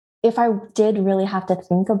if I did really have to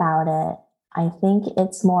think about it, I think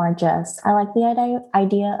it's more just I like the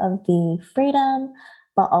idea of the freedom,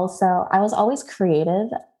 but also I was always creative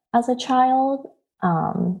as a child.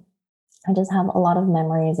 Um, I just have a lot of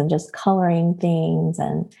memories of just coloring things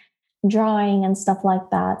and drawing and stuff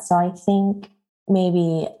like that. So I think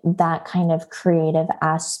maybe that kind of creative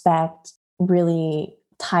aspect really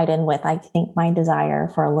tied in with, I think, my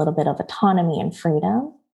desire for a little bit of autonomy and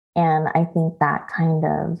freedom. And I think that kind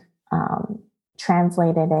of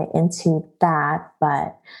translated it into that.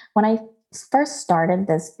 But when I first started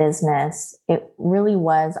this business, it really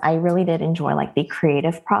was, I really did enjoy like the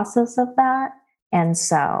creative process of that. And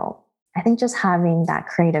so I think just having that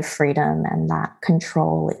creative freedom and that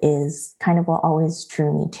control is kind of what always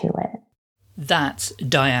drew me to it. That's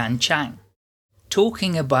Diane Chang,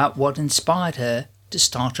 talking about what inspired her to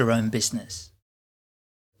start her own business.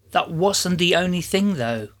 That wasn't the only thing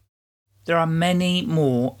though. There are many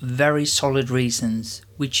more very solid reasons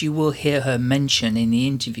which you will hear her mention in the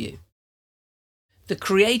interview. The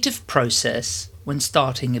creative process when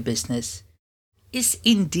starting a business is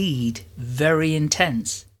indeed very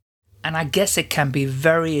intense, and I guess it can be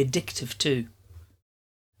very addictive too.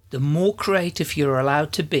 The more creative you're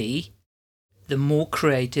allowed to be, the more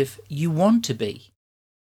creative you want to be.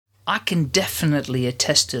 I can definitely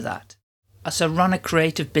attest to that, as I run a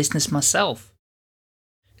creative business myself.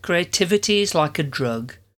 Creativity is like a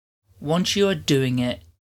drug. Once you are doing it,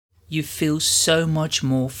 you feel so much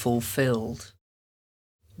more fulfilled.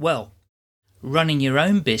 Well, running your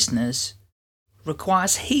own business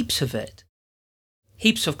requires heaps of it.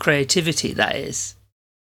 Heaps of creativity, that is.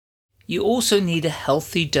 You also need a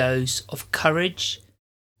healthy dose of courage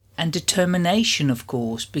and determination, of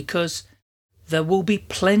course, because there will be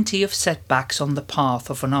plenty of setbacks on the path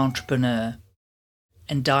of an entrepreneur.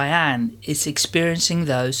 And Diane is experiencing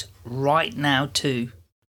those right now too.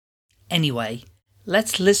 Anyway,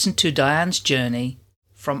 let's listen to Diane's journey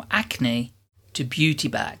from acne to beauty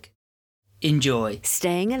bag. Enjoy.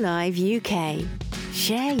 Staying Alive UK.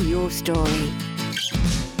 Share your story.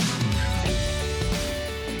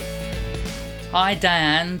 Hi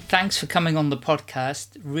Diane, thanks for coming on the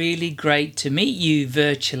podcast. Really great to meet you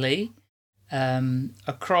virtually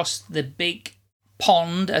across the big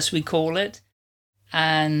pond, as we call it.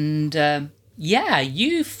 And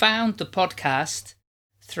you found the podcast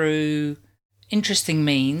through interesting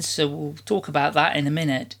means, so we'll talk about that in a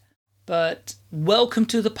minute. But welcome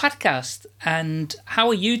to the podcast, and how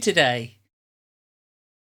are you today?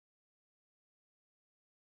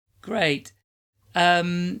 Great.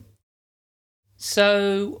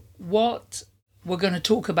 So what we're going to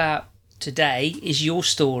talk about today is your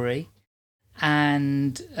story,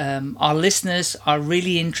 and our listeners are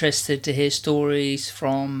really interested to hear stories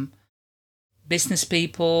from business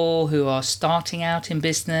people who are starting out in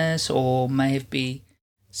business or may have been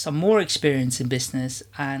some more experience in business.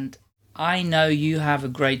 And I know you have a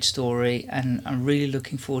great story, and I'm really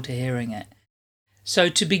looking forward to hearing it. So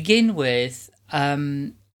to begin with,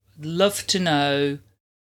 love to know,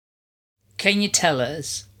 can you tell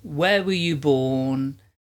us, where were you born?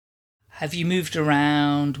 Have you moved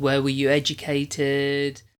around? Where were you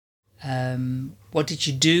educated? What did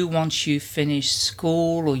you do once you finished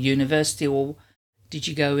school or university? Or did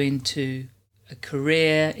you go into a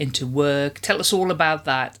career, into work? Tell us all about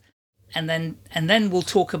that. And then we'll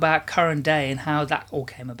talk about current day and how that all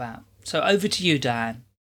came about. So over to you, Diane.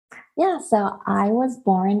 Yeah, so I was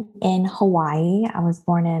born in Hawaii. I was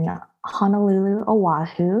born in Honolulu,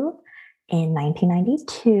 Oahu in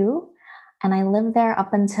 1992. And I lived there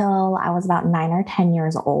up until I was about 9 or 10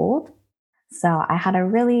 years old. So I had a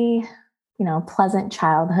really, pleasant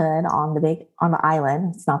childhood on the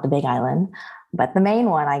island. It's not the big island, but the main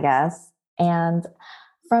one, I guess. And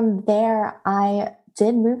from there, I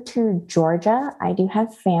did move to Georgia. I do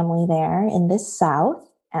have family there in the South,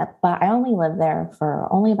 but I only lived there for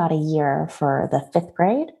only about a year for the 5th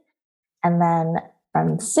grade. And then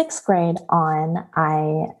from 6th grade on,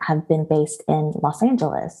 I have been based in Los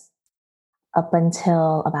Angeles up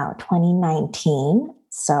until about 2019.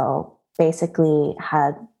 So basically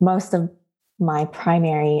had most of my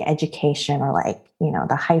primary education or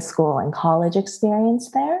the high school and college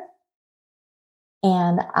experience there.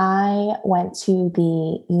 And I went to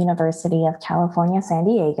the University of California, San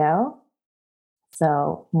Diego.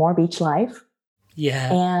 So more beach life.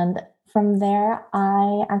 Yeah. And from there,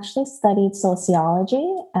 I actually studied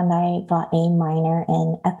sociology and I got a minor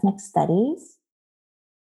in ethnic studies.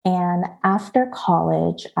 And after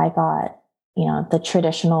college, I got, the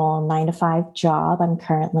traditional 9-to-5 job. I'm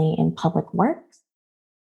currently in public works.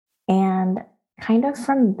 And kind of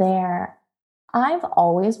from there, I've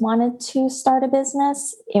always wanted to start a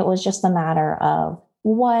business. It was just a matter of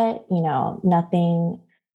what, nothing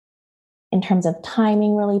in terms of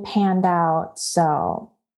timing really panned out.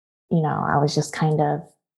 So, I was just kind of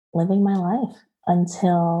living my life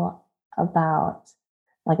until about,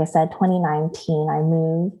 like I said, 2019. I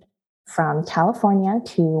moved from California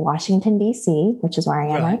to Washington, D.C., which is where I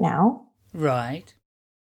am right Right. now. Right.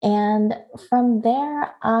 And from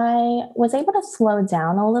there, I was able to slow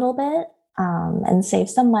down a little bit and save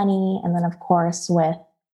some money. And then, of course, with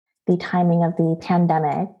the timing of the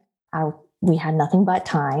pandemic, we had nothing but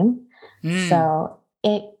time. Mm. So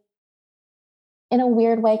it, in a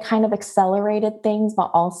weird way, kind of accelerated things, but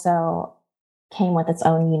also came with its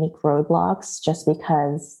own unique roadblocks just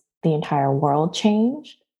because the entire world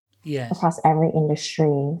changed Yes. across every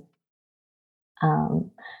industry.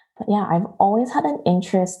 Um, but yeah, I've always had an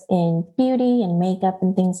interest in beauty and makeup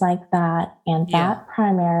and things like that. And Yeah. that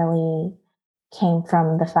primarily came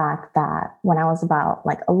from the fact that when I was about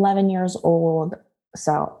like 11 years old,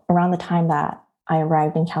 so around the time that I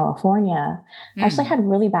arrived in California, I actually Mm. had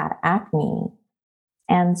really bad acne.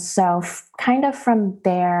 And so, kind of from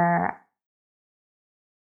there,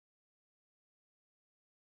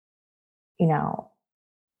 you know,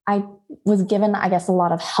 I was given, I guess, a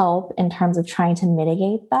lot of help in terms of trying to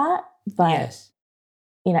mitigate that. But, Yes.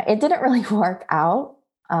 it didn't really work out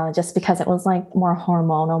just because it was like more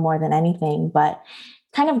hormonal more than anything, but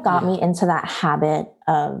kind of got Yeah. me into that habit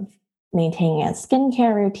of maintaining a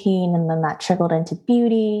skincare routine. And then that trickled into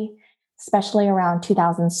beauty, especially around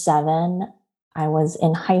 2007. I was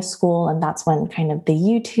in high school, and that's when kind of the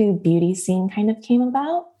YouTube beauty scene kind of came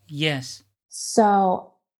about. Yes. So,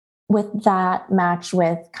 with that match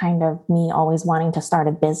with kind of me always wanting to start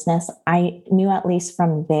a business, I knew at least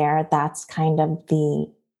from there that's kind of the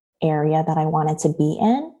area that I wanted to be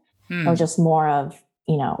in. It was Hmm. just more of,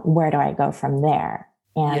 where do I go from there?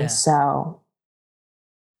 And Yeah. so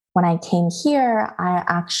when I came here, I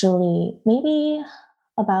actually, maybe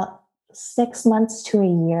about 6 months to a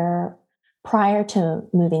year prior to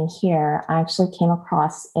moving here, I actually came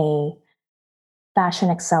across a fashion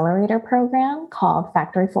accelerator program called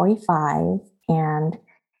Factory 45. And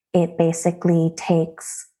it basically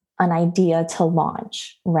takes an idea to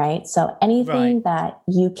launch, right? So Right. anything that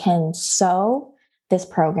you can sew, this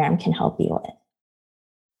program can help you with.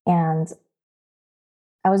 And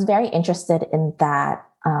I was very interested in that.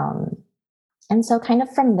 And so, kind of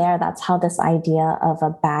from there, that's how this idea of a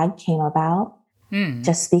bag came about, Hmm.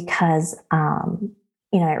 just because,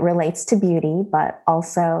 it relates to beauty, but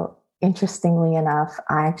also, interestingly enough,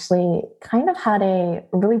 I actually kind of had a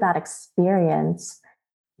really bad experience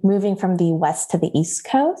moving from the West to the East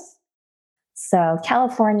Coast. So,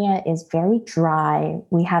 California is very dry.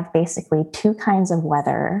 We have basically two kinds of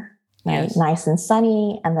weather, right? Yes. Nice and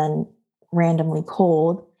sunny, and then randomly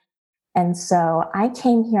cold. And so I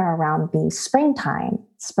came here around the springtime,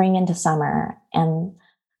 spring into summer. And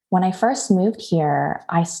when I first moved here,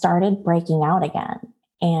 I started breaking out again.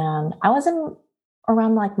 And I was in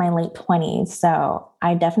around like my late 20s. So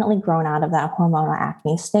I definitely grown out of that hormonal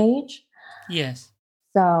acne stage. Yes.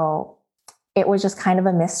 So it was just kind of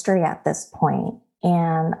a mystery at this point.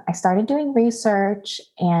 And I started doing research,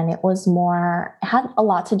 and it had a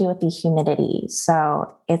lot to do with the humidity.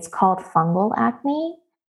 So it's called fungal acne.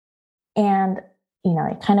 And,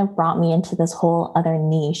 it kind of brought me into this whole other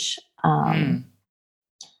niche, Hmm.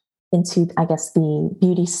 into, I guess, the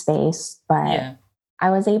beauty space. But Yeah. I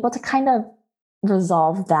was able to kind of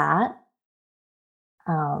resolve that.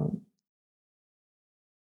 Um,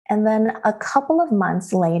 and then a couple of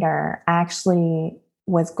months later, I actually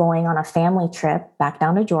was going on a family trip back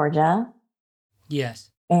down to Georgia. Yes.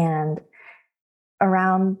 And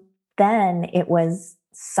around then, it was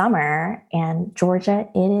summer, and Georgia,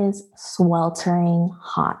 it is sweltering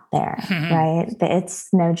hot there, right?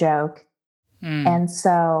 It's no joke. Hmm. And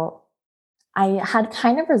so I had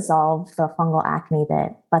kind of resolved the fungal acne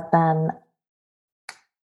bit, but then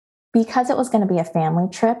because it was going to be a family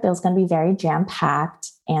trip, it was going to be very jam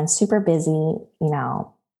packed and super busy.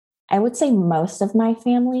 I would say most of my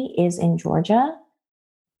family is in Georgia.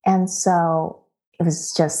 And so it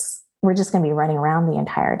was just, we're just going to be running around the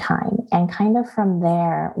entire time. And kind of from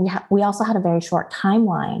there, we also had a very short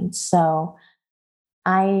timeline. So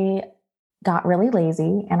I got really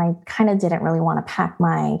lazy, and I kind of didn't really want to pack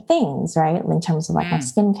my things, right? In terms of like my Hmm.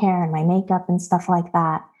 skincare and my makeup and stuff like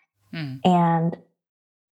that. Hmm. And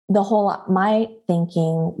my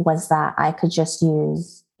thinking was that I could just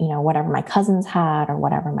use, whatever my cousins had or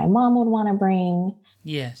whatever my mom would want to bring.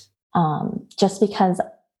 Yes. Just because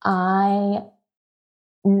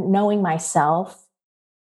knowing myself,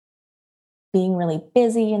 being really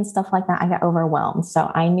busy and stuff like that, I got overwhelmed.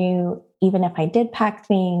 So I knew even if I did pack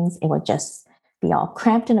things, it would just be all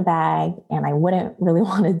cramped in a bag and I wouldn't really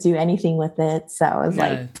want to do anything with it. So I was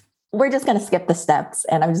like, No. we're just going to skip the steps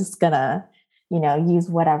and I'm just going to, use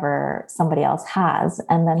whatever somebody else has.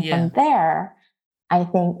 And then Yeah. from there, I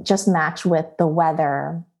think just match with the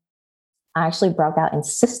weather, I actually broke out in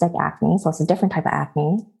cystic acne. So it's a different type of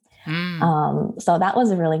acne. So that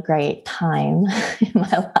was a really great time in my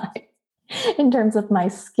life in terms of my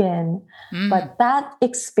skin. But that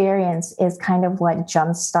experience is kind of what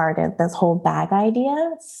jump started this whole bag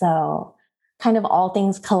idea. So kind of all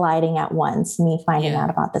things colliding at once, me finding out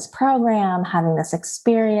about this program, having this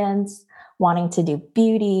experience, wanting to do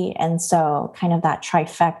beauty. And so kind of that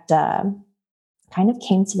trifecta kind of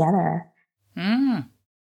came together.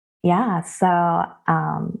 Yeah. So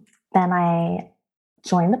then I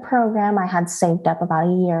joined the program. I had saved up about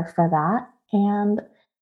a year for that. And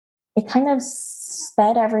it kind of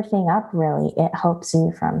sped everything up, really. It helps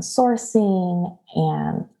you from sourcing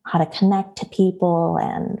and how to connect to people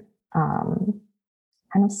and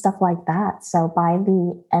kind of stuff like that. So by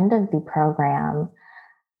the end of the program,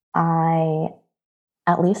 I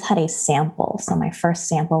at least had a sample. So my first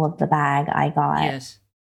sample of the bag I got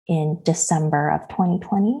in December of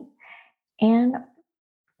 2020. And,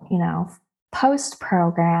 post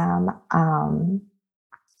program,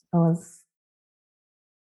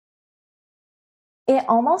 it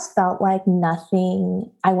almost felt like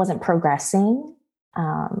I wasn't progressing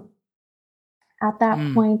at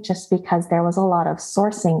that point, just because there was a lot of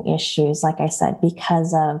sourcing issues, like I said,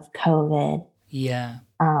 because of COVID. Yeah.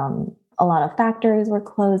 A lot of factories were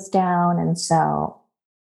closed down. And so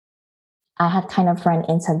I had kind of run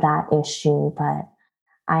into that issue, but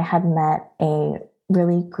I had met a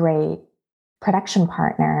really great production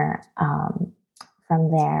partner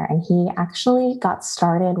from there. And he actually got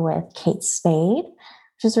started with Kate Spade,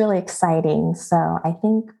 which is really exciting. So I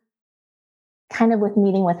think kind of with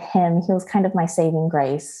meeting with him, he was kind of my saving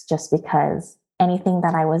grace, just because anything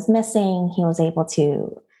that I was missing, he was able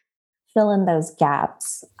to fill in those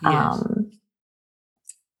gaps. And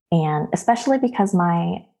especially because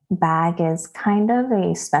my bag is kind of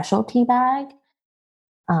a specialty bag.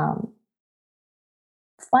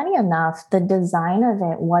 Funny enough, the design of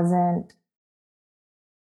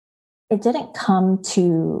it didn't come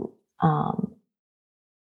to,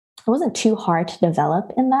 it wasn't too hard to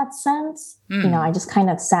develop in that sense. I just kind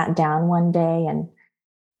of sat down one day and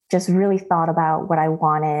just really thought about what I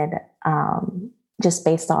wanted, just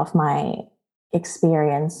based off my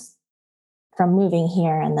experience from moving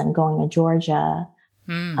here and then going to Georgia.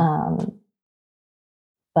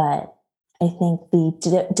 But I think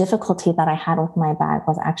the difficulty that I had with my bag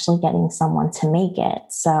was actually getting someone to make it.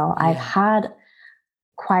 So I've had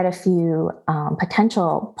quite a few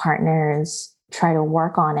potential partners try to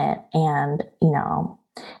work on it. And,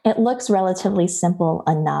 it looks relatively simple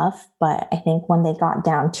enough, but I think when they got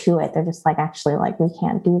down to it, they're just like, actually, like, we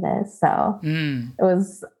can't do this. So it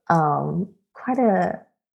was quite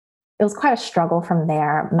a struggle from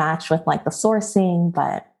there, matched with like the sourcing,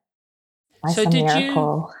 but by some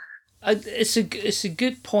miracle. It's a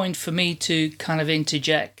good point for me to kind of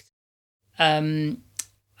interject. So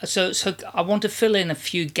I want to fill in a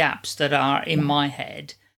few gaps that are in my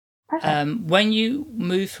head. When you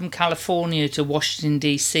moved from California to Washington,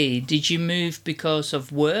 D.C., did you move because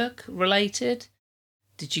of work related?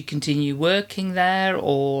 Did you continue working there,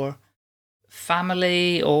 or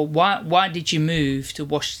family, or why did you move to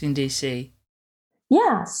Washington, D.C.?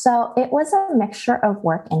 Yeah, so it was a mixture of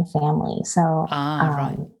work and family. So,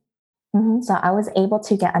 right. So I was able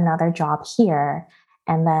to get another job here.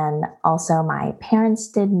 And then also my parents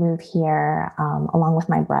did move here along with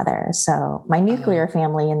my brother. So my nuclear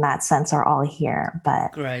family in that sense are all here.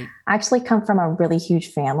 But Great. I actually come from a really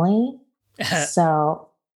huge family. So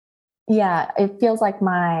yeah, it feels like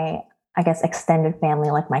my, I guess, extended family,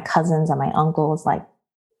 like my cousins and my uncles, like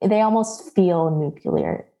they almost feel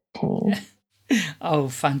nuclear to me. Oh,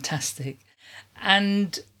 fantastic.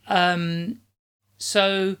 And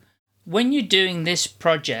so when you're doing this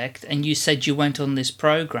project, and you said you went on this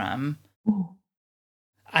program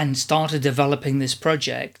and started developing this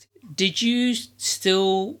project, did you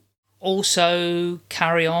still also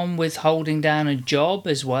carry on with holding down a job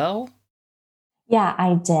as well? Yeah,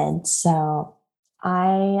 I did. So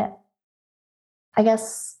I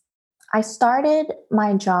guess I started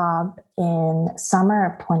my job in summer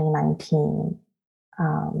of 2019.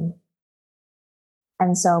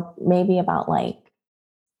 And so maybe about like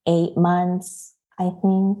 8 months, I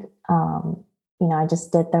think, I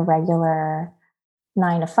just did the regular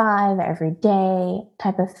 9 to 5 every day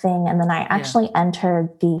type of thing. And then I Yeah. actually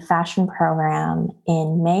entered the fashion program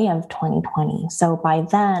in May of 2020. So by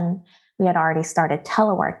then, we had already started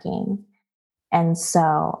teleworking. And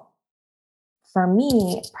so for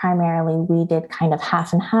me, primarily, we did kind of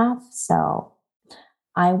half and half. So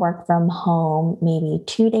I worked from home maybe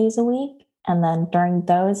 2 days a week. And then during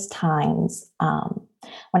those times,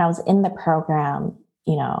 when I was in the program,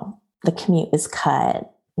 the commute is cut.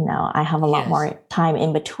 I have a lot Yes. more time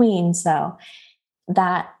in between. So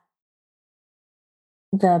that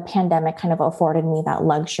the pandemic kind of afforded me that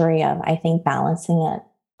luxury of, I think, balancing it,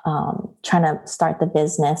 trying to start the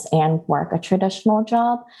business and work a traditional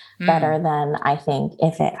job better than I think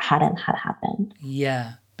if it hadn't had happened.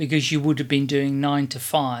 Yeah, because you would have been doing 9 to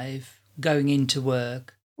 5, going into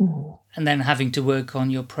work, and then having to work on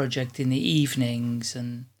your project in the evenings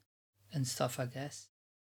and stuff, I guess.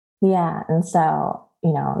 Yeah. And so,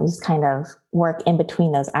 just kind of work in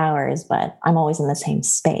between those hours, but I'm always in the same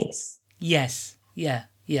space. Yes. Yeah.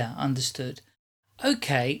 Yeah. Understood.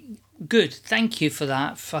 Okay. Good. Thank you for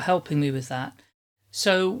that, for helping me with that.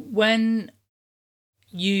 So when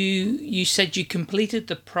you said you completed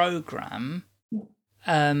the program,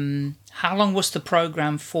 how long was the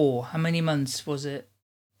program for? How many months was it?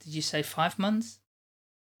 Did you say 5 months?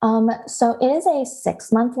 So it is a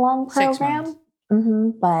 6 month long 6 months. program.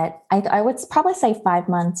 But I would probably say 5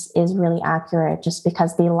 months is really accurate just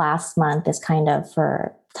because the last month is kind of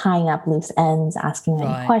for tying up loose ends, asking any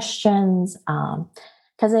Right. questions.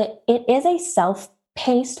 Because it is a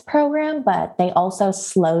self-paced program, but they also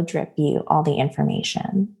slow drip you all the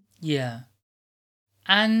information. Yeah.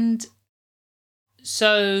 And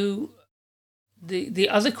so the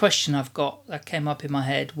other question I've got that came up in my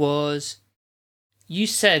head was, you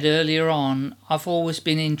said earlier on, I've always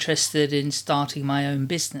been interested in starting my own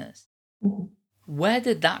business. Mhm. Where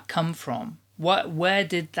did that come from? Where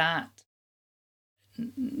did that,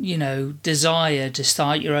 desire to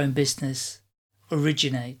start your own business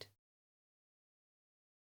originate?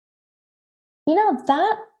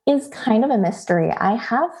 That is kind of a mystery. I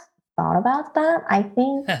have thought about that. I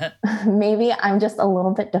think maybe I'm just a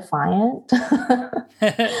little bit defiant.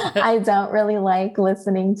 I don't really like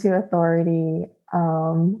listening to authority,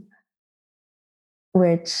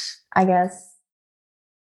 which I guess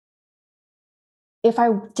if I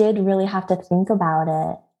did really have to think about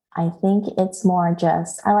it, I think it's more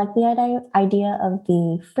just I like the idea of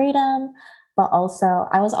the freedom, but also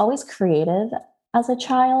I was always creative as a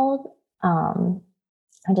child. Um,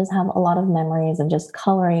 I just have a lot of memories of just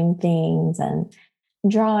coloring things and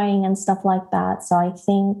drawing and stuff like that. So I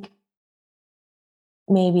think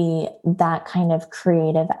maybe that kind of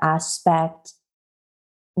creative aspect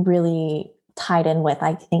really tied in with,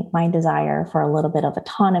 I think, my desire for a little bit of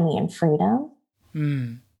autonomy and freedom.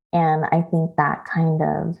 And I think that kind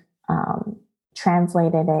of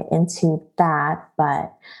translated it into that.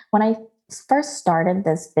 But when I first started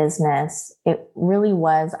this business, I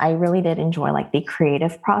really did enjoy like the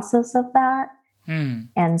creative process of that.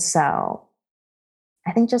 And so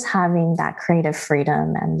I think just having that creative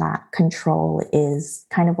freedom and that control is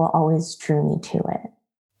kind of what always drew me to it.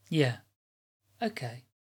 Yeah. Okay.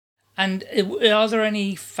 And are there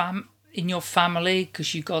any in your family,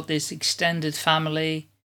 because you've got this extended family,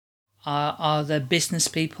 are there business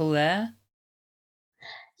people there?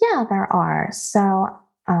 Yeah, there are. So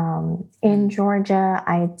in Georgia,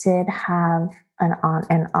 I did have an aunt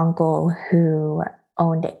and uncle who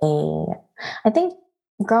owned I think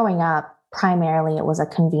growing up, primarily it was a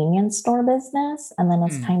convenience store business, and then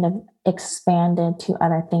it's kind of expanded to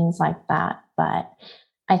other things like that. But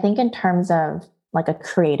I think in terms of like a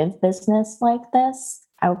creative business like this,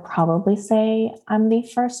 I would probably say I'm the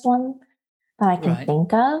first one that I can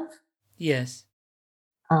think of. Yes.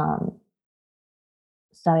 Um,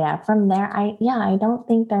 so yeah, from there, I don't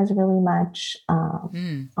think there's really much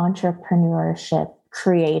entrepreneurship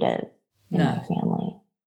creative in my family.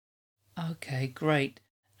 Okay, great.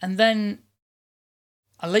 And then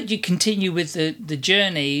I'll let you continue with the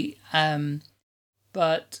journey,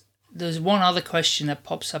 but there's one other question that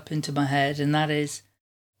pops up into my head, and that is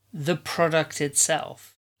the product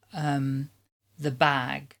itself, the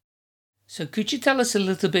bag. So could you tell us a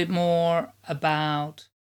little bit more about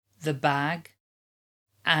the bag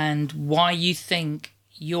and why you think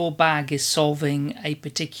your bag is solving a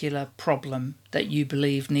particular problem that you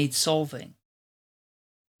believe needs solving?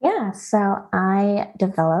 Yeah, so I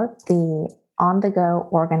developed the on the go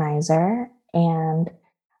organizer, and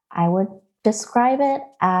I would describe it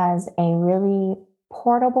as a really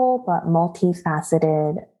portable but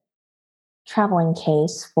multifaceted traveling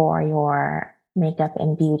case for your makeup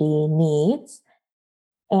and beauty needs.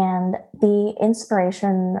 And the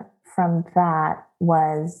inspiration from that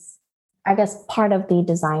was, I guess, part of the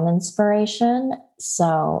design inspiration.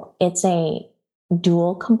 So it's a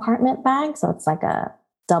dual compartment bag. So it's like a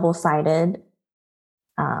double-sided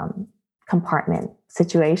compartment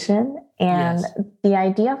situation. And Yes. the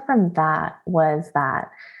idea from that was that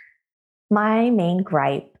my main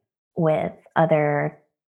gripe with other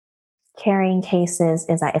carrying cases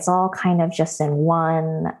is that it's all kind of just in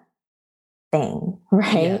one thing,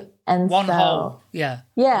 right? Yeah. And One so, hole. Yeah.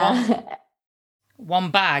 yeah.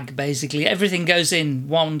 One bag, basically. Everything goes in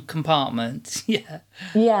one compartment. Yeah.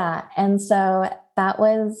 Yeah. And so that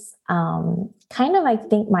was kind of, I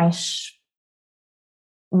think,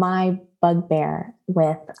 my bugbear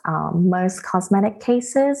with most cosmetic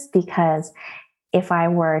cases, because if I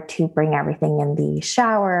were to bring everything in the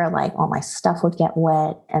shower, like all my stuff would get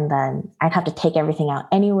wet, and then I'd have to take everything out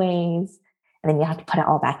anyways. And then you have to put it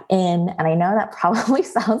all back in. And I know that probably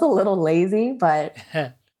sounds a little lazy, but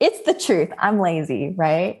it's the truth. I'm lazy,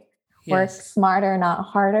 right? Work Yes. smarter, not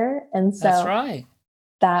harder. And so That's right.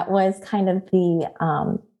 that was kind of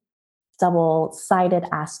the double-sided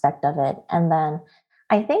aspect of it. And then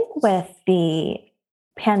I think with the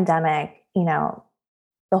pandemic,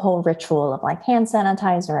 the whole ritual of like hand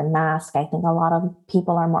sanitizer and mask, I think a lot of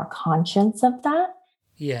people are more conscious of that.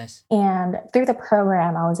 Yes. And through the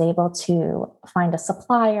program, I was able to find a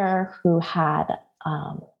supplier who had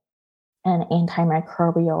an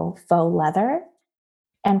antimicrobial faux leather.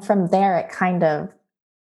 And from there, it kind of,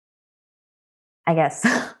 I guess,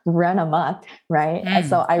 run amok, right? And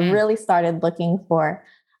so I really started looking for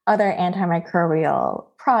other antimicrobial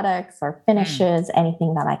products or finishes,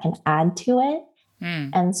 anything that I can add to it.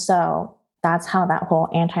 And so that's how that whole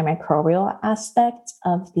antimicrobial aspect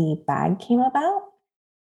of the bag came about.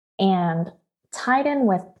 And tied in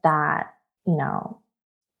with that,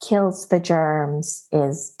 kills the germs,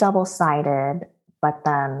 is double-sided, but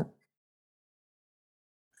then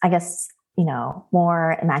I guess,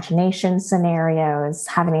 more imagination scenarios,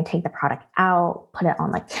 having to take the product out, put it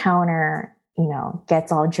on the counter,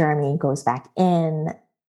 gets all germy, goes back in,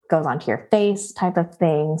 goes onto your face type of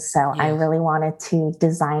thing. So I really wanted to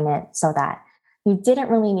design it so that you didn't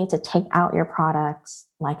really need to take out your products.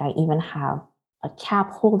 Like I even have a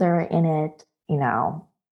cap holder in it,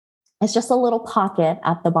 it's just a little pocket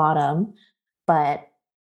at the bottom,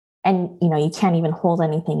 and you can't even hold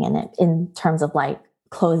anything in it in terms of like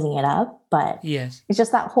closing it up. But yes, it's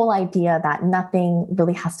just that whole idea that nothing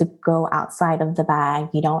really has to go outside of the bag.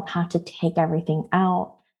 You don't have to take everything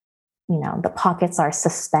out. The pockets are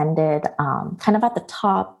suspended kind of at the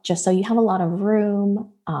top, just so you have a lot of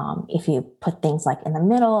room. If you put things like in the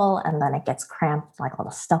middle and then it gets cramped, like all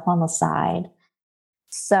the stuff on the side.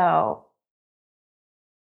 So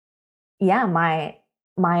yeah, my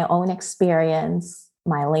own experience,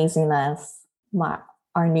 my laziness,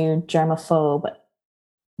 our new germaphobeness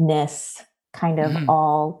kind of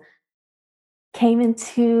all came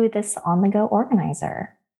into this on-the-go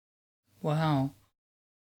organizer. Wow.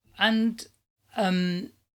 And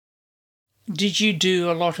did you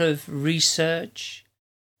do a lot of research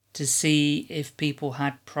to see if people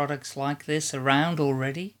had products like this around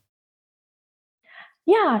already?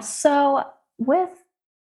 Yeah, so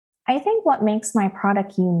I think what makes my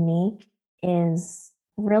product unique is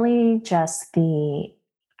really just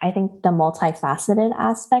I think the multifaceted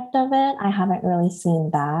aspect of it. I haven't really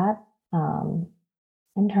seen that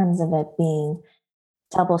in terms of it being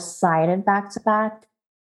double-sided back to back.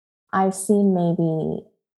 I've seen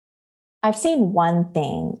one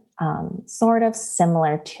thing sort of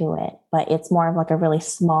similar to it, but it's more of like a really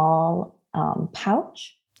small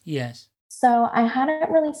pouch. Yes. So I hadn't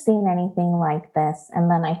really seen anything like this. And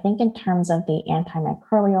then I think in terms of the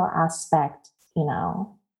antimicrobial aspect,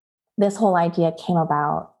 this whole idea came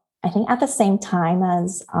about, I think at the same time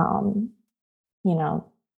as,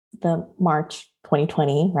 the March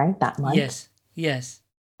 2020, right? That month. Yes. Yes.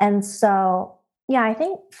 And so, yeah, I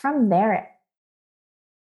think from there,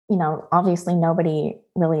 obviously nobody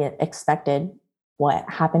really expected what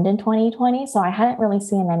happened in 2020. So I hadn't really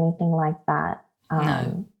seen anything like that.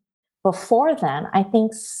 No. Before then, I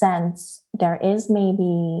think since there is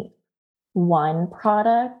maybe one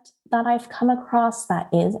product that I've come across that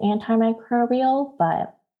is antimicrobial,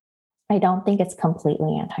 but I don't think it's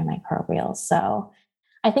completely antimicrobial. So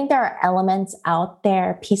I think there are elements out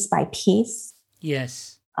there piece by piece.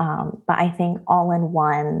 Yes. But I think all in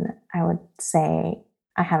one, I would say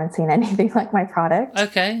I haven't seen anything like my product.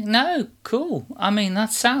 Okay. No, cool. I mean,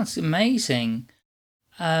 that sounds amazing.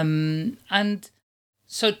 And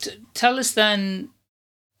so tell us then,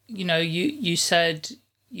 you said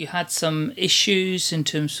you had some issues in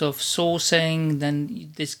terms of sourcing.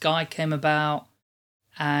 Then this guy came about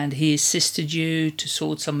and he assisted you to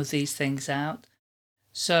sort some of these things out.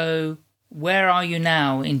 So where are you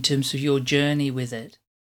now in terms of your journey with it?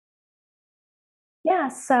 Yeah,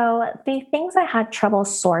 so the things I had trouble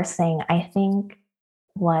sourcing, I think,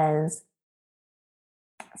 was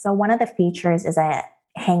so one of the features is a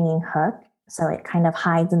hanging hook. So it kind of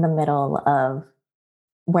hides in the middle of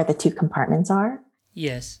where the two compartments are.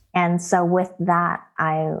 Yes. And so with that,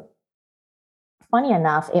 funny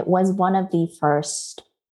enough, it was one of the first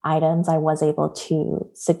items I was able to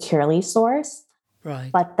securely source.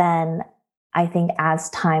 Right. But then I think as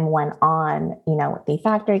time went on, with the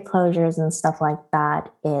factory closures and stuff like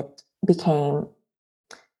that, it became,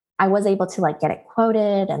 I was able to like get it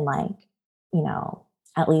quoted and like,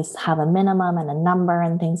 at least have a minimum and a number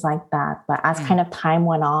and things like that. But as kind of time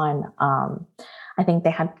went on, I think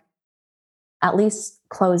they had at least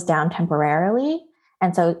closed down temporarily.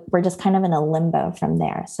 And so we're just kind of in a limbo from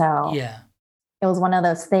there. So yeah, it was one of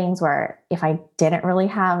those things where if I didn't really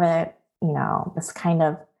have it, this kind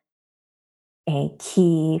of a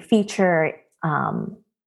key feature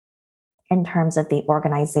in terms of the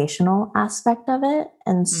organizational aspect of it.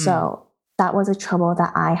 And so that was a trouble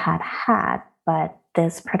that I had. But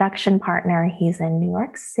this production partner, he's in New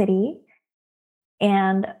York City.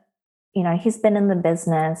 And, he's been in the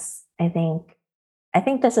business, I think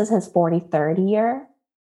this is his 43rd year.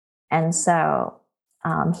 And so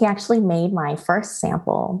he actually made my first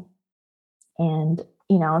sample. And,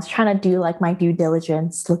 I was trying to do like my due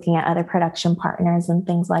diligence, looking at other production partners and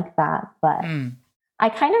things like that. But I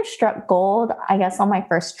kind of struck gold, I guess, on my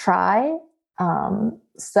first try.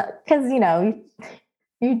 So, because,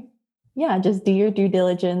 just do your due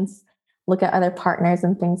diligence, look at other partners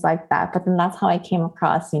and things like that. But then that's how I came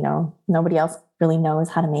across, nobody else really knows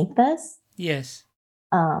how to make this. Yes.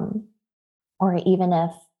 Or even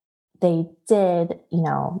if they did,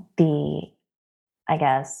 I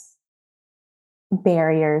guess,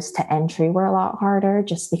 barriers to entry were a lot harder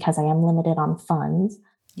just because I am limited on funds.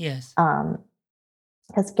 Yes.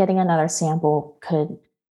 Because getting another sample could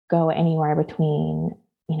go anywhere between,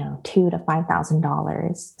 $2,000 to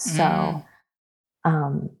 $5,000. So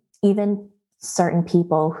even certain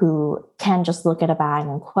people who can just look at a bag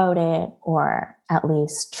and quote it, or at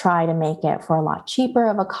least try to make it for a lot cheaper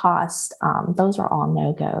of a cost, those are all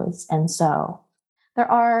no-goes. And so there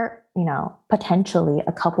are, potentially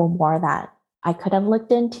a couple more that I could have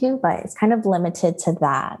looked into, but it's kind of limited to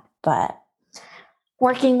that. But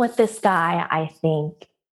working with this guy, I think,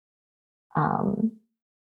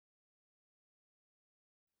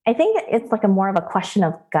 it's like a more of a question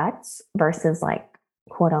of guts versus like,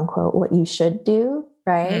 quote unquote, what you should do.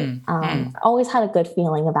 Right. Always had a good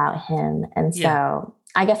feeling about him. And so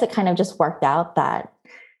I guess it kind of just worked out that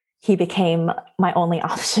he became my only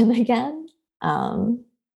option again. I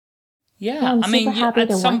mean,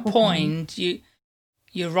 at some point,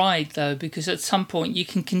 you're right, though, because at some point you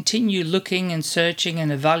can continue looking and searching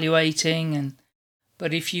and evaluating.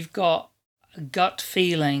 But if you've got a gut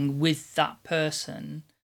feeling with that person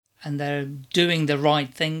and they're doing the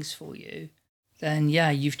right things for you, then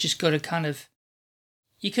you've just got to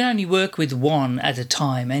you can only work with one at a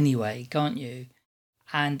time anyway, can't you?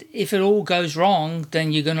 And if it all goes wrong,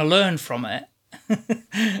 then you're going to learn from it.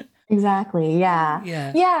 Exactly. Yeah.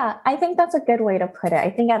 Yeah. I think that's a good way to put it.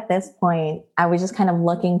 I think at this point, I was just kind of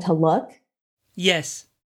looking to look. Yes.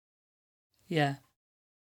 Yeah.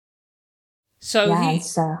 So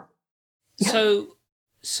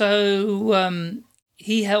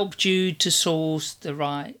he helped you to source the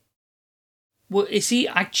right. Well, is he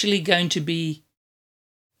actually going to be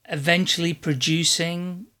eventually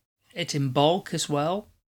producing it in bulk as well?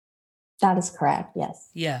 That is correct. Yes.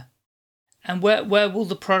 Yeah. And where will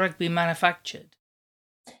the product be manufactured?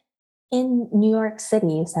 In New York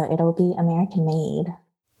City, so it'll be American made.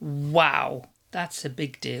 Wow, that's a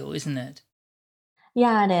big deal, isn't it?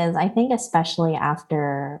 Yeah, it is. I think especially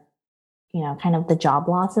after, kind of the job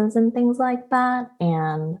losses and things like that.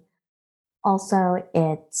 And also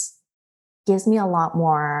it gives me a lot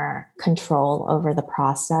more control over the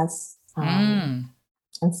process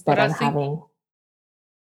instead of having...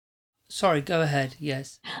 Sorry, go ahead.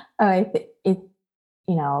 Yes. Being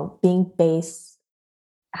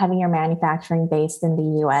having your manufacturing based in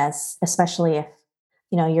the US, especially if,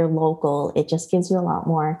 you're local, it just gives you a lot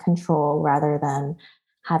more control rather than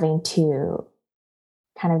having to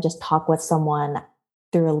kind of just talk with someone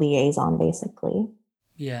through a liaison, basically.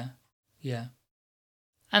 Yeah. Yeah.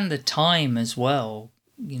 And the time as well,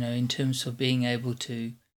 in terms of being able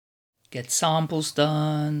to get samples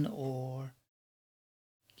done or,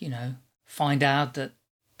 find out that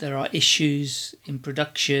there are issues in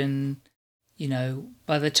production. You know,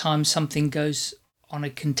 by the time something goes on a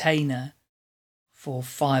container for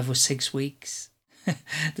 5 or 6 weeks,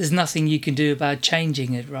 there's nothing you can do about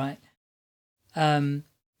changing it, right?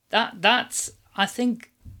 That's I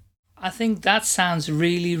think that sounds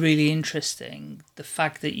really, really interesting. The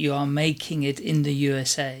fact that you are making it in the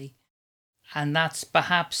USA, and that's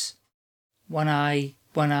perhaps when I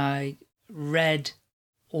read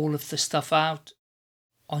all of the stuff out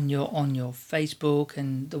on your Facebook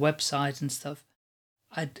and the website and stuff,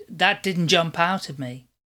 that didn't jump out at me,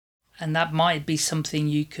 and that might be something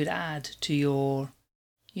you could add to your,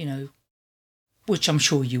 you know, which I'm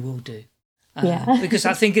sure you will do, because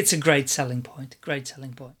I think it's a great selling point.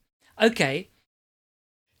 Okay,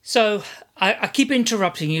 so I keep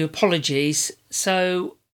interrupting you. Apologies.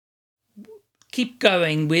 So keep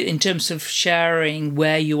going in terms of sharing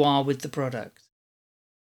where you are with the product.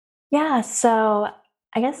 Yeah, so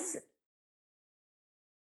I guess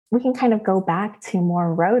we can kind of go back to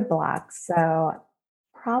more roadblocks. So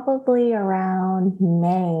probably around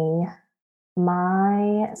May,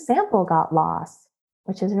 my sample got lost,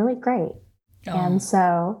 which is really great. Oh. And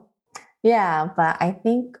so, yeah, but I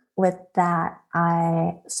think with that,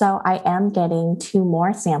 I am getting 2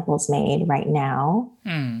 more samples made right now.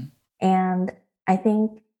 And I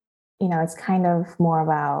think, you know, it's kind of more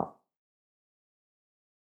about,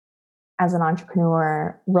 as an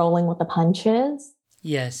entrepreneur, rolling with the punches.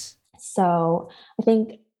 Yes. So I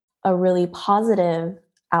think a really positive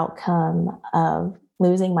outcome of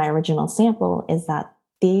losing my original sample is that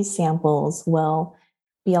these samples will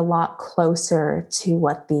be a lot closer to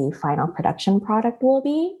what the final production product will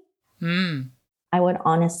be. I would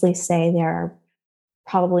honestly say there are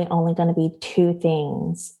probably only going to be 2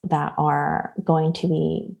 things that are going to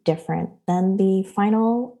be different than the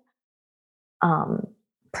final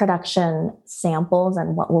production samples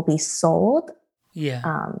and what will be sold.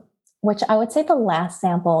 Yeah. Which I would say the last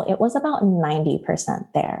sample, it was about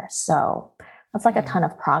 90% there. So that's like a ton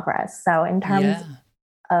of progress. So in terms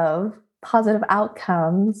of positive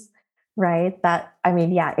outcomes, right?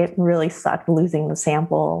 It really sucked losing the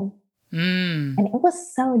sample. And it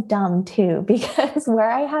was so dumb too, because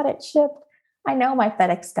where I had it shipped, I know my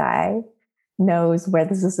FedEx guy knows where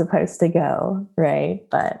this is supposed to go, right?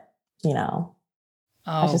 But, you know,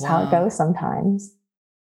 that's just how it goes sometimes.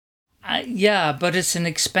 Yeah, but it's an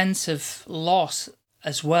expensive loss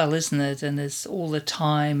as well, isn't it? And there's all the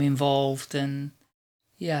time involved, and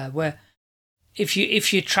where if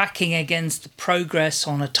you're tracking against the progress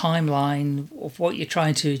on a timeline of what you're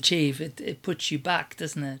trying to achieve, it puts you back,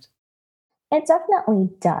 doesn't it? It definitely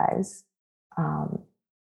does.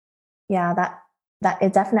 That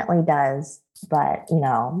it definitely does. But, you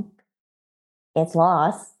know, it's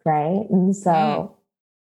lost, right? And so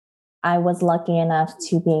I was lucky enough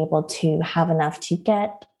to be able to have enough to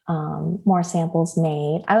get more samples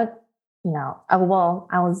made. I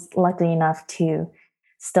was lucky enough to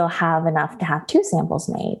still have enough to have 2 samples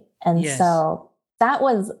made. And so that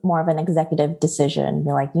was more of an executive decision.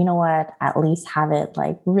 You're like, you know what, at least have it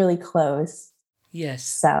like really close. Yes.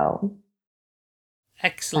 So.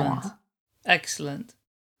 Excellent. Excellent.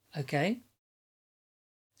 Okay.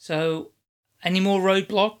 So any more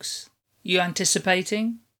roadblocks you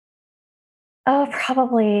anticipating? Oh,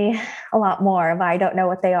 probably a lot more, but I don't know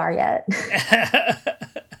what they are yet.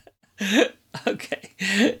 Okay.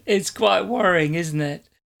 It's quite worrying, isn't it?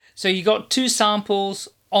 So you got 2 samples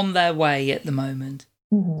on their way at the moment,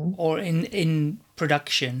 or in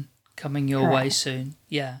production, coming your way soon.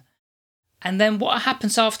 Yeah. And then what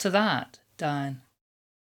happens after that, Diane?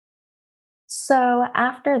 So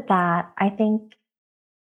after that, I think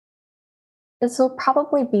this will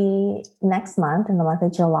probably be next month, in the month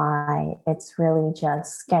of July. It's really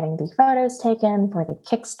just getting the photos taken for the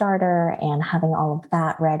Kickstarter and having all of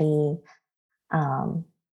that ready.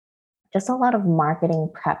 Just a lot of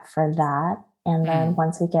marketing prep for that. And then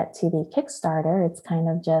once we get to the Kickstarter, it's kind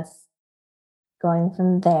of just going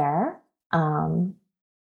from there.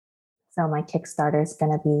 So my Kickstarter is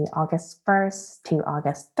going to be August 1st to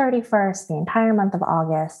August 31st, the entire month of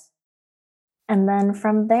August. And then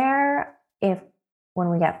from there, when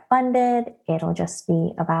we get funded, it'll just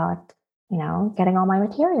be about, you know, getting all my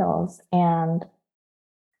materials. And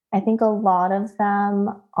I think a lot of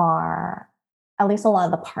them are, at least a lot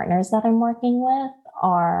of the partners that I'm working with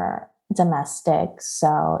are domestic.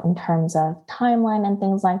 So in terms of timeline and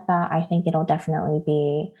things like that, I think it'll definitely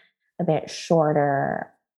be a bit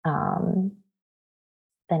shorter than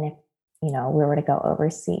if, you know, we were to go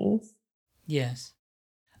overseas. Yes.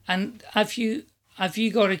 And have you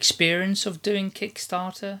got experience of doing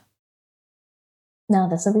Kickstarter? No,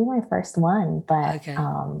 this will be my first one, but Okay.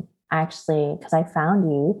 actually, because I found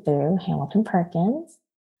you through Hamilton Perkins,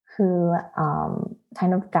 who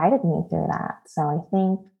kind of guided me through that. So I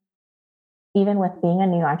think even with being a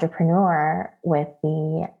new entrepreneur, with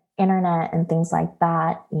the internet and things like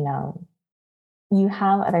that, you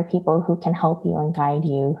have other people who can help you and guide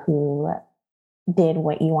you who did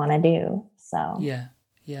what you want to do. So Yeah.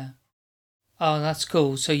 Yeah. Oh, that's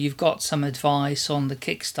cool. So you've got some advice on the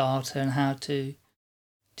Kickstarter and how to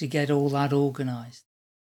get all that organized.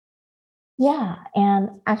 yeah, and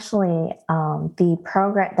actually,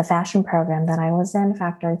 the fashion program that I was in,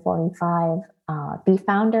 Factory 45, the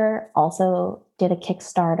founder also did a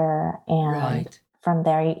Kickstarter, and Right. from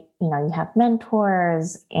there, you have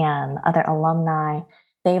mentors and other alumni.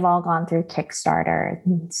 They've all gone through Kickstarter,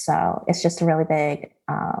 so it's just a really big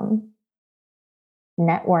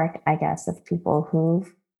network, I guess, of people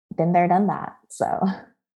who've been there, done that. So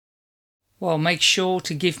Well, make sure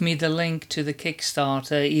to give me the link to the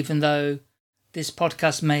Kickstarter, even though this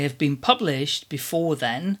podcast may have been published before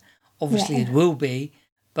then. Obviously, yeah, it will be,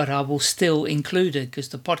 but I will still include it because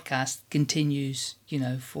the podcast continues,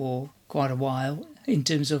 for quite a while in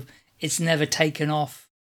terms of it's never taken off.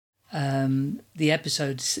 The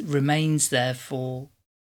episode remains there for,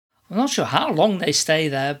 I'm not sure how long they stay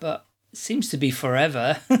there, but it seems to be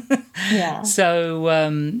forever. yeah, So,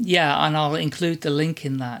 yeah, and I'll include the link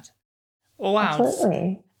in that. Oh, wow.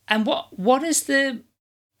 absolutely. And what is the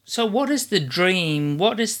dream?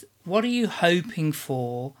 What are you hoping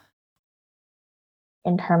for?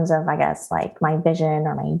 In terms of, I guess, like my vision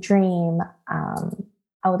or my dream,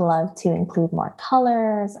 I would love to include more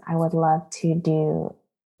colors. I would love to do,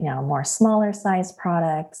 more smaller size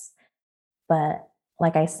products. But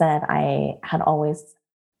like I said, I had always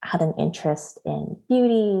had an interest in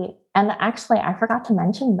beauty. And actually, I forgot to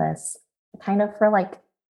mention this kind of for like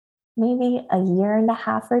maybe a year and a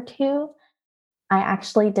half or two. I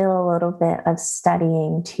actually did a little bit of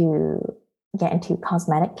studying to get into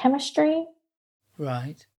cosmetic chemistry.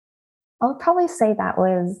 Right. I would probably say that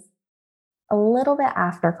was a little bit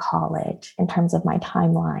after college in terms of my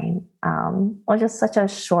timeline. It was just such a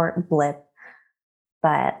short blip,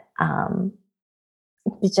 but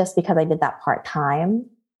it's just because I did that part time.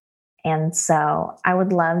 And so I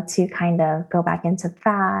would love to kind of go back into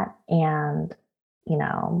that and, you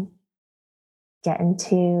know, get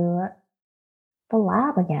into the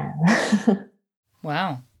lab again.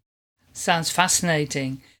 Wow. Sounds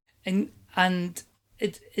fascinating. And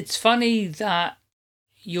it's funny that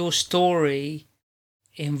your story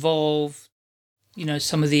involved,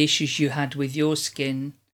 some of the issues you had with your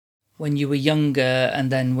skin when you were younger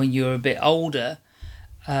and then when you were a bit older.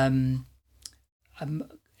 Um,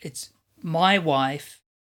 it's my wife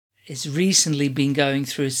has recently been going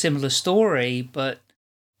through a similar story, but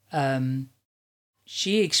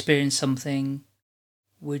she experienced something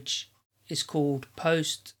which is called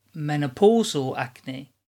post-menopausal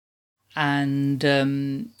acne. And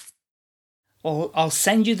I'll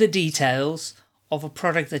send you the details of a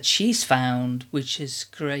product that she's found, which has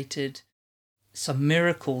created some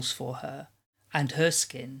miracles for her and her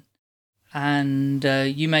skin. And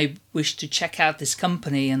you may wish to check out this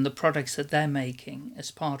company and the products that they're making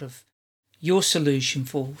as part of your solution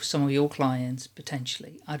for some of your clients,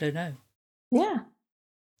 potentially. I don't know. Yeah.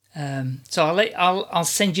 So I'll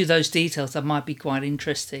send you those details. That might be quite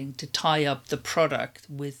interesting to tie up the product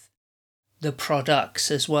with the products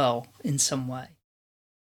as well in some way.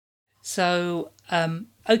 So,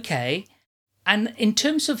 okay. And in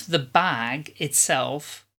terms of the bag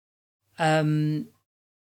itself, when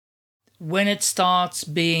it starts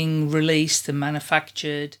being released and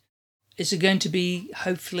manufactured, is it going to be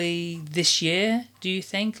hopefully this year, do you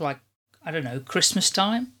think? Like, I don't know, Christmas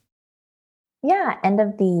time? Yeah. End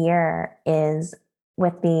of the year is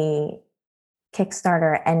with the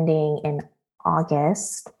Kickstarter ending in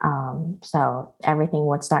August. So everything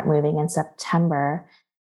would start moving in September.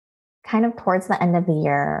 Kind of towards the end of the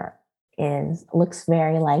year looks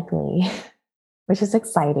very likely, which is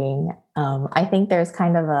exciting. I think there's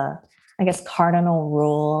kind of I guess, cardinal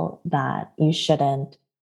rule that you shouldn't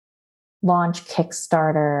launch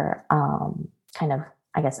Kickstarter kind of,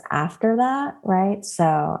 I guess, after that, right?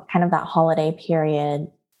 So kind of that holiday period,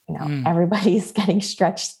 everybody's getting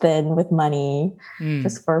stretched thin with money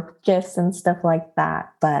just for gifts and stuff like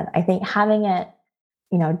that. But I think having it,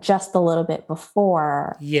 just a little bit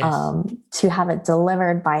before to have it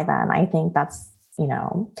delivered by then, I think that's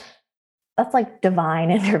like divine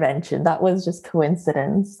intervention. That was just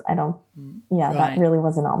coincidence. That really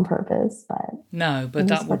wasn't on purpose, but no, but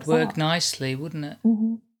that would work nicely, wouldn't it?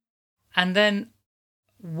 Mm-hmm. And then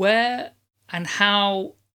where and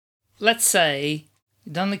how, let's say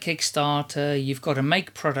You've done the Kickstarter, you've got to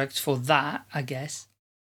make products for that, I guess.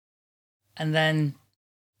 And then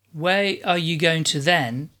where are you going to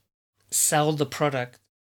then sell the product,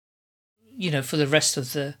 for the rest of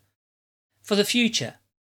for the future?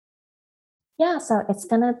 Yeah, so it's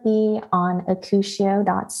going to be on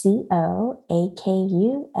akushio.co,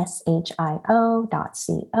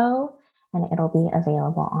 akushio.co, and it'll be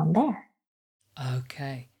available on there.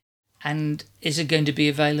 Okay. And is it going to be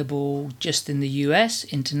available just in the US,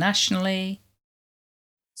 internationally?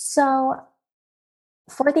 So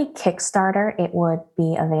for the Kickstarter, it would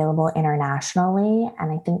be available internationally.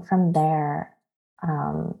 And I think from there,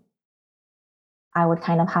 I would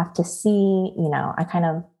kind of have to see,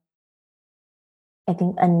 I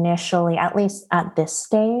think initially, at least at this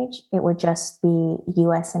stage, it would just be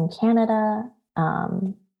US and Canada.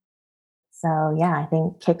 So yeah, I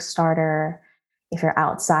think Kickstarter, if you're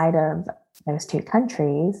outside of those two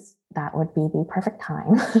countries, that would be the perfect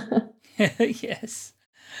time. Yes.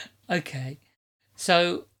 Okay.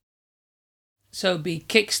 So be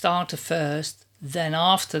Kickstarter first, then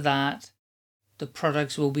after that, the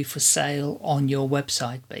products will be for sale on your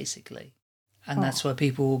website, basically. And that's where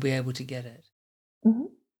people will be able to get it. Mm-hmm.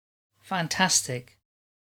 Fantastic.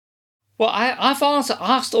 Well, I've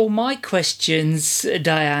asked all my questions,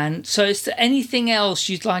 Diane. So is there anything else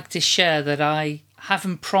you'd like to share that I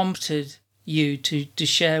haven't prompted you to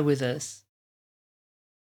share with us?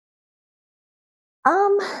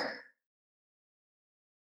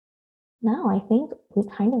 No, I think we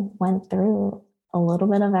kind of went through a little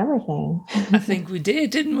bit of everything. I think we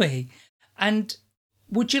did, didn't we? And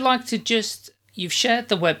would you like to you've shared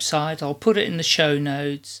the website, I'll put it in the show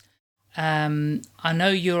notes. I know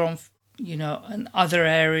you're on, in other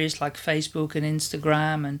areas like Facebook and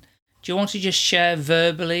Instagram. And do you want to just share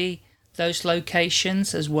verbally those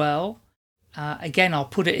locations as well? Again, I'll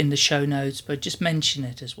put it in the show notes, but just mention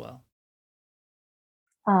it as well.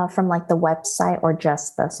 From like the website or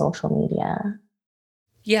just the social media?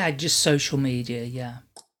 Yeah, just social media, yeah.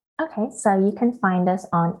 Okay, so you can find us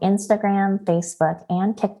on Instagram, Facebook,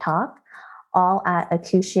 and TikTok, all at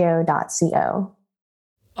akushio.co.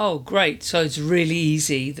 Oh, great. So it's really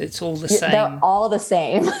easy. It's all the same. They're all the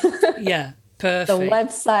same. Yeah, perfect. The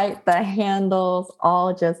website, the handles,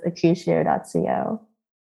 all just akushio.co.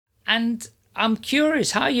 And I'm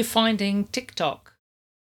curious, how are you finding TikTok?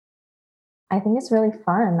 I think it's really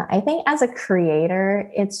fun. I think as a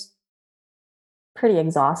creator, it's pretty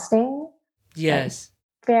exhausting. Yes.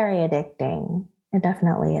 Very addicting. It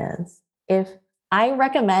definitely is. I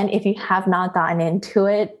recommend if you have not gotten into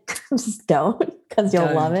it, just don't, because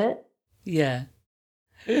you'll love it. Yeah.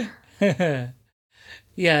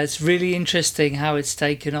 Yeah, it's really interesting how it's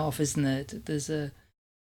taken off, isn't it?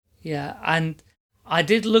 And I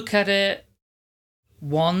did look at it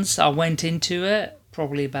once. I went into it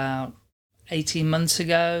probably about 18 months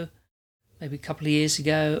ago, maybe a couple of years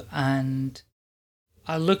ago, and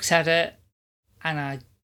I looked at it and I,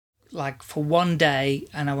 like, for one day,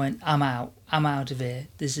 and I went, I'm out of here.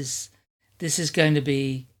 This is going to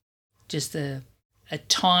be just a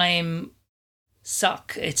time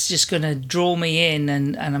suck. It's just going to draw me in,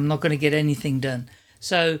 and I'm not going to get anything done.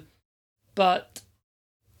 So, but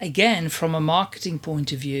again, from a marketing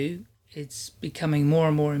point of view, it's becoming more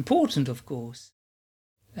and more important, of course,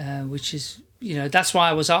 which is, that's why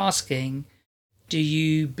I was asking, do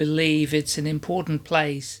you believe it's an important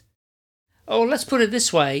place? Oh, let's put it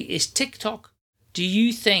this way. Is TikTok, do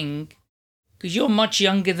you think, because you're much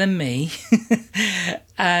younger than me,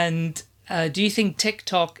 and do you think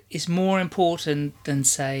TikTok is more important than,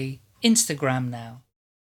 say, Instagram now?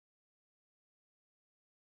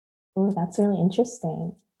 Oh, that's really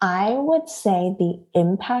interesting. I would say the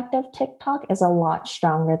impact of TikTok is a lot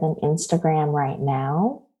stronger than Instagram right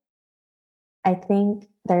now. I think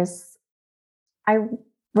I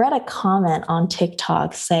read a comment on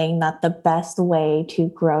TikTok saying that the best way to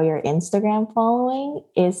grow your Instagram following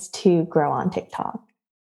is to grow on TikTok.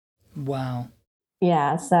 Wow.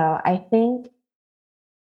 Yeah, so I think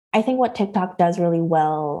what TikTok does really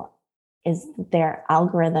well is their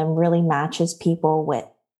algorithm really matches people with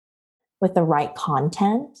the right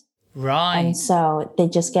content. Right. And so they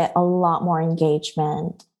just get a lot more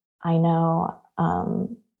engagement. I know,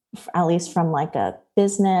 at least from like a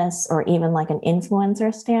business or even like an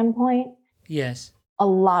influencer standpoint. Yes. A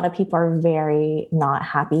lot of people are very not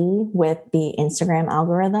happy with the Instagram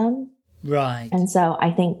algorithm. Right. And so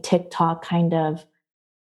I think TikTok kind of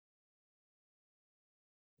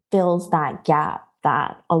fills that gap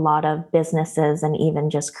that a lot of businesses and even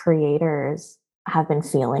just creators have been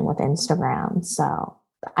feeling with Instagram. So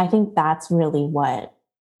I think that's really what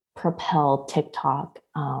propelled TikTok.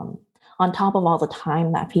 On on top of all the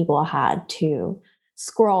time that people had to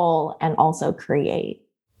scroll and also create.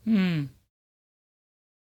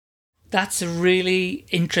 That's a really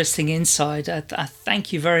interesting insight. I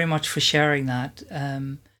thank you very much for sharing that.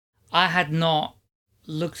 I had not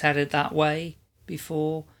looked at it that way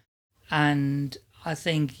before. And I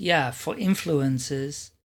think, for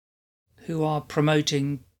influencers who are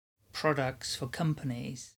promoting products for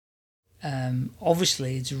companies,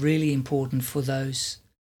 obviously it's really important for those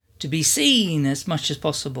to be seen as much as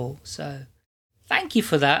possible. So thank you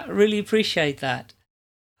for that. I really appreciate that.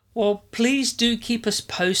 Well, please do keep us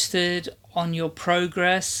posted on your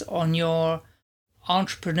progress, on your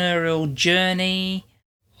entrepreneurial journey,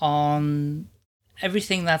 on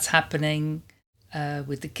everything that's happening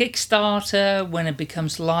with the Kickstarter, when it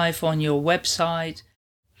becomes live on your website.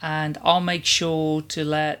 And I'll make sure to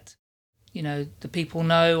let, the people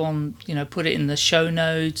know on, put it in the show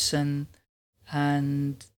notes and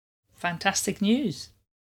fantastic news.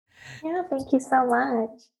 Yeah, thank you so much.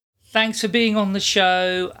 Thanks for being on the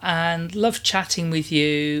show and love chatting with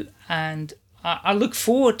you. And I look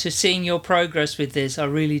forward to seeing your progress with this. I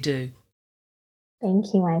really do.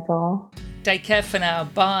 Thank you, Michael. Take care for now.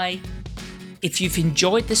 Bye. If you've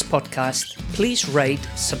enjoyed this podcast, please rate,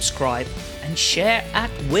 subscribe, and share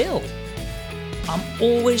at will. I'm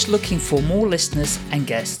always looking for more listeners and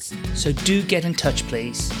guests, so do get in touch,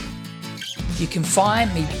 please. You can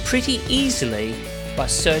find me pretty easily by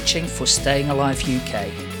searching for Staying Alive UK.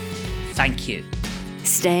 Thank you.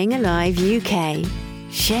 Staying Alive UK.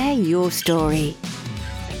 Share your story.